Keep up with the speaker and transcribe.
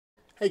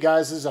Hey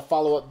guys, this is a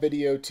follow-up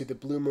video to the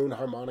Blue Moon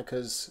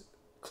Harmonicas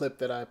clip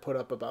that I put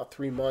up about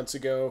 3 months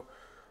ago.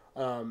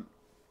 I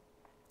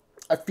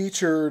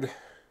featured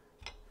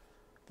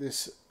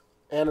this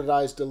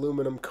anodized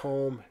aluminum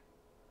comb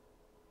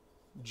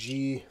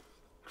G.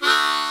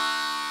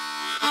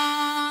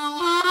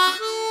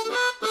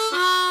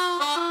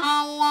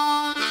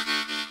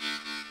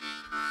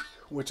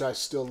 Which I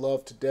still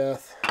love to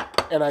death.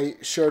 And I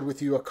shared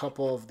with you a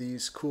couple of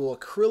these cool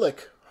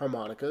acrylic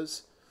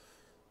harmonicas.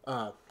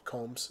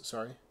 Combs,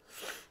 sorry.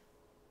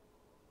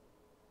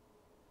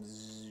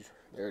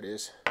 There it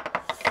is.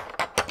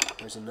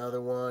 There's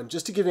another one.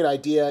 Just to give you an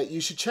idea, you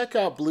should check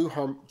out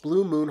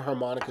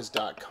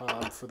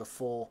bluemoonharmonicas.com for the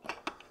full,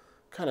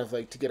 kind of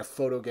like to get a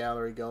photo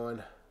gallery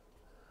going.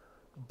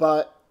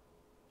 But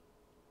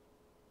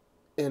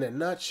in a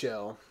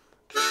nutshell,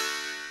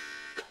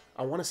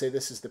 I want to say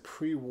this is the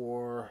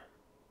pre-war,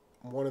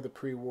 one of the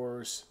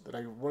pre-wars that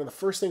one of the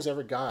first things I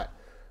ever got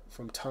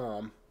from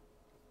Tom.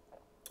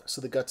 So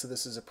the guts of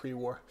this is a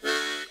pre-war.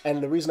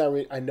 And the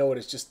reason I know it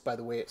is just by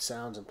the way it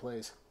sounds and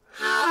plays.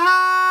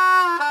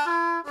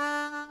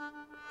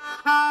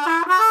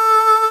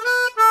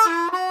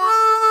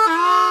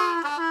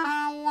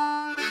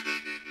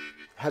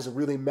 Has a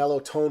really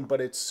mellow tone,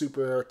 but it's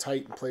super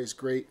tight and plays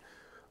great.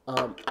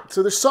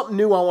 So there's something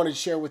new I wanted to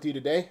share with you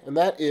today, and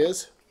that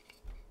is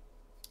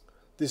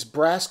this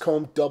brass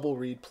comb double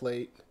reed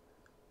plate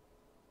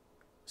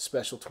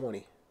special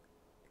 20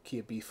 key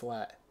of B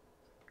flat.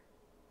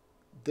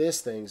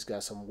 This thing's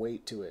got some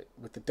weight to it.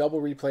 With the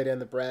double reed plate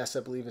and the brass, I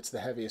believe it's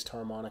the heaviest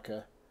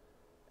harmonica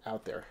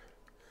out there,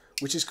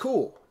 which is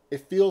cool.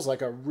 It feels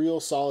like a real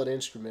solid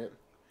instrument.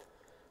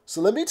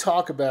 So let me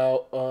talk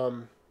about,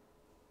 you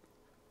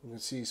can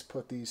see he's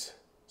put these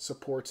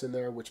supports in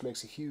there, which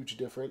makes a huge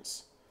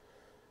difference.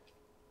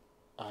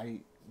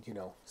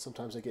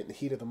 Sometimes I get in the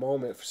heat of the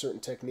moment for certain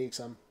techniques.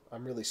 I'm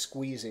really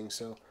squeezing,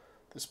 so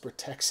this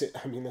protects it.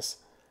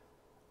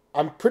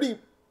 I'm pretty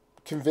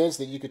convinced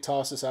that you could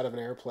toss this out of an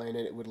airplane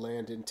and it would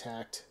land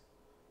intact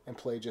and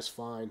play just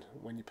fine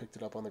when you picked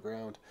it up on the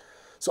ground.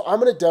 So I'm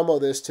going to demo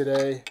this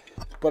today,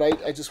 but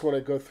I just want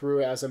to go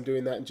through as I'm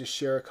doing that and just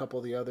share a couple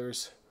of the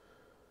others.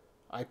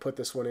 I put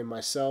this one in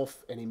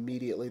myself, and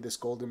immediately this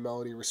golden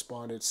melody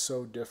responded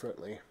so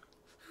differently.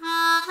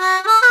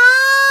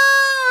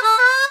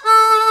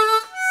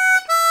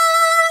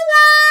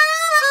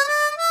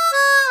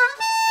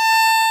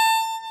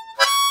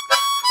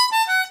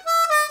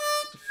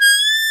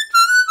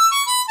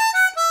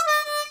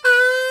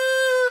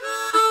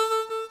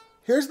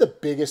 Here's the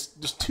biggest,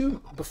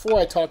 before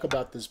I talk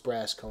about this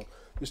brass comb,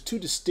 there's two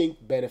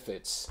distinct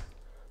benefits,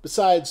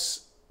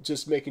 besides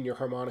just making your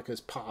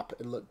harmonicas pop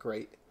and look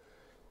great.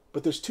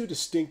 But there's two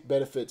distinct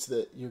benefits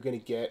that you're going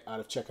to get out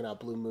of checking out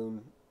Blue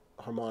Moon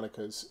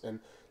Harmonicas, and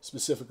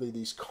specifically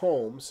these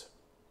combs.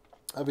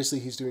 Obviously,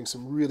 he's doing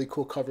some really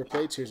cool cover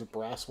plates. Here's a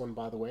brass one,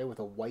 by the way, with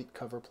a white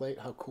cover plate.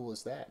 How cool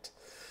is that?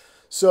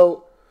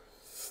 So,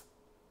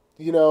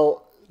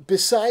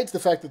 besides the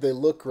fact that they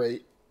look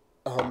great,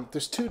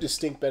 there's two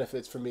distinct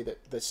benefits for me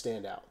that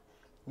stand out.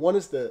 One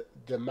is the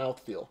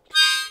mouthfeel.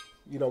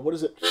 What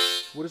does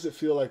it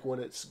feel like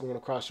when it's going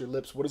across your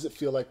lips? What does it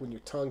feel like when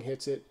your tongue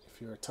hits it,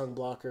 if you're a tongue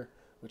blocker,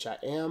 which I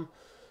am?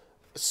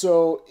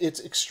 So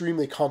it's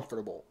extremely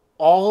comfortable.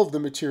 All of the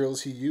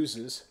materials he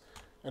uses,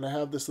 and I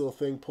have this little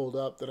thing pulled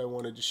up that I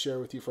wanted to share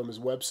with you from his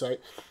website.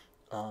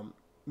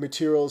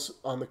 Materials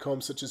on the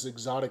comb such as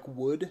exotic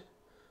wood,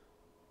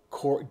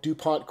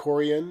 DuPont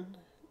Corian,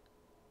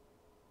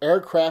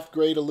 aircraft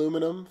grade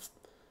aluminum,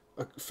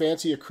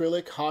 fancy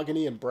acrylic,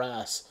 mahogany, and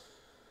brass.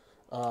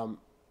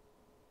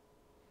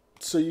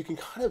 So you can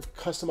kind of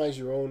customize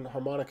your own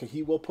harmonica.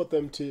 He will put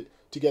them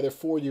together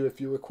for you if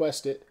you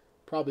request it.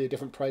 Probably a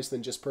different price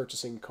than just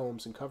purchasing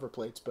combs and cover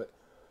plates. But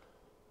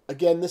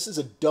again, this is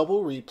a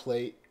double reed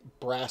plate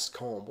brass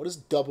comb. What does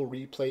double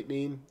reed plate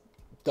mean?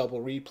 Double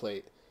reed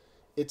plate.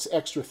 It's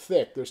extra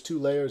thick. There's 2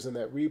 layers in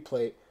that reed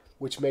plate,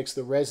 which makes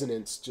the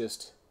resonance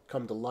just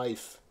come to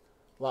life.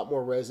 A lot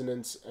more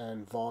resonance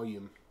and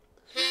volume.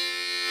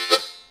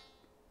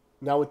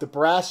 Now with the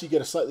brass, you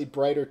get a slightly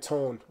brighter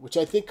tone, which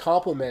I think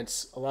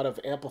complements a lot of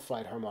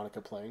amplified harmonica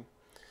playing.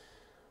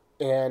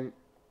 And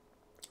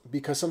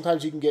because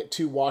sometimes you can get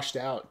too washed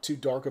out, too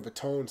dark of a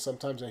tone.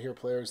 Sometimes I hear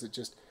players that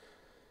just,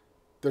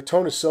 their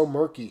tone is so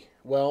murky.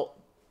 Well,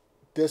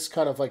 this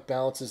kind of like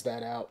balances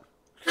that out.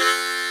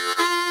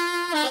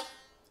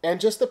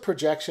 And just the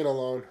projection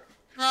alone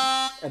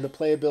and the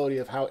playability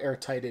of how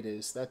airtight it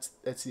is. That's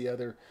the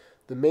other.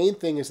 The main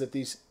thing is that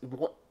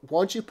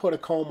once you put a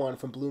comb on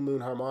from Blue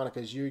Moon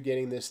Harmonicas, you're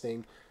getting this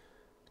thing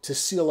to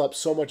seal up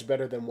so much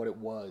better than what it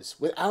was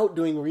without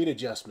doing reed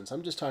adjustments.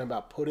 I'm just talking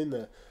about putting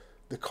the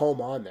comb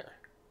on there.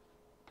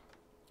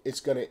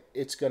 It's gonna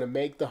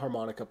make the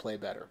harmonica play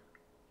better.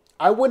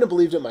 I wouldn't have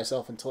believed it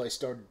myself until I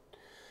started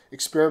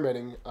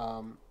experimenting,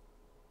 and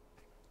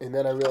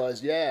then I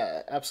realized,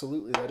 yeah,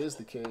 absolutely, that is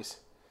the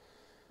case.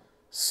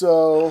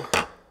 So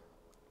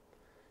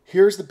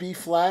here's the B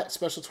flat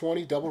special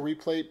 20 double reed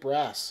plate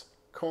brass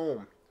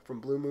comb from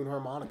Blue Moon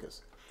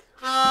Harmonicas.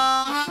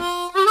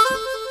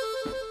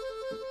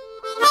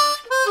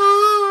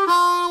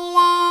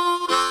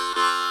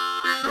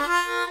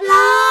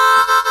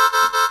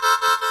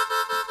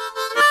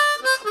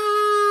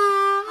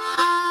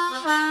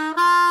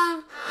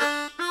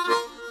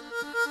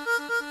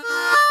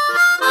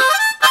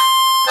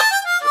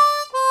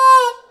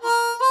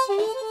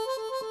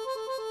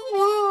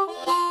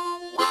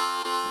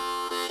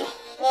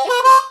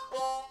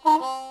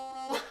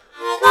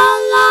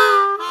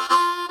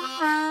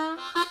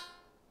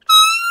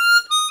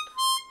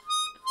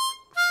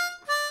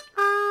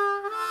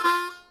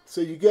 So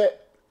you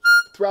get,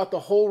 throughout the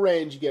whole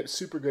range, you get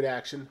super good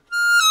action.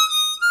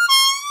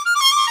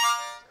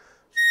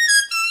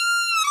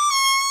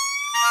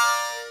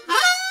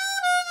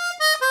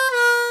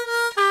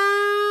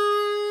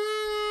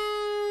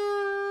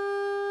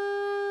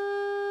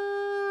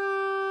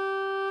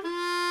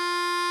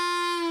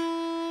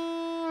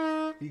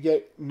 You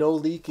get no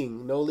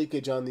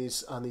leakage on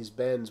these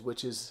bends,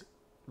 which is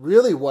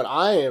really what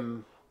I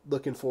am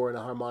looking for in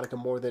a harmonica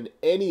more than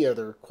any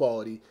other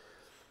quality.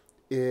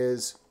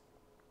 Is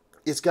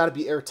it's got to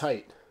be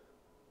airtight,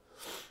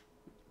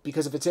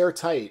 because if it's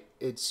airtight,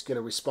 it's going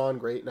to respond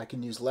great, and I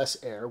can use less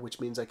air, which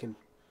means I can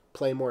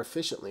play more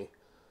efficiently.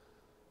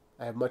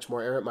 I have much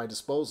more air at my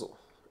disposal.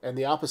 And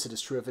the opposite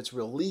is true. If it's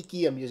real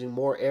leaky, I'm using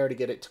more air to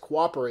get it to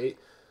cooperate,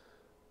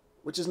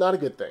 which is not a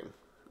good thing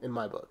in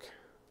my book.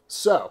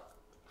 So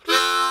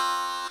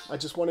I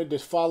just wanted to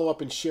follow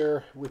up and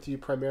share with you,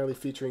 primarily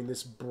featuring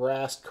this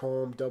brass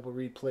comb double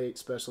reed plate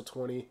special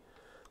 20.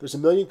 There's a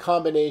million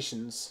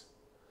combinations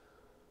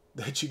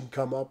that you can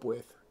come up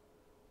with.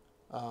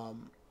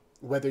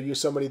 Whether you're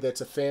somebody that's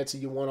a fancy,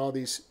 you want all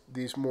these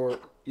more,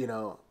 you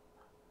know,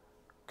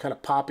 kind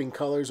of popping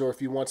colors, or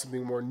if you want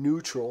something more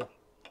neutral,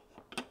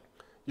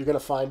 you're going to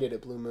find it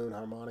at Blue Moon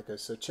Harmonicas.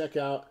 So check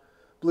out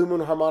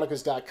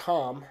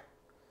bluemoonharmonicas.com,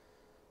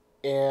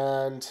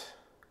 and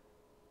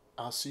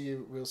I'll see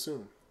you real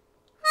soon.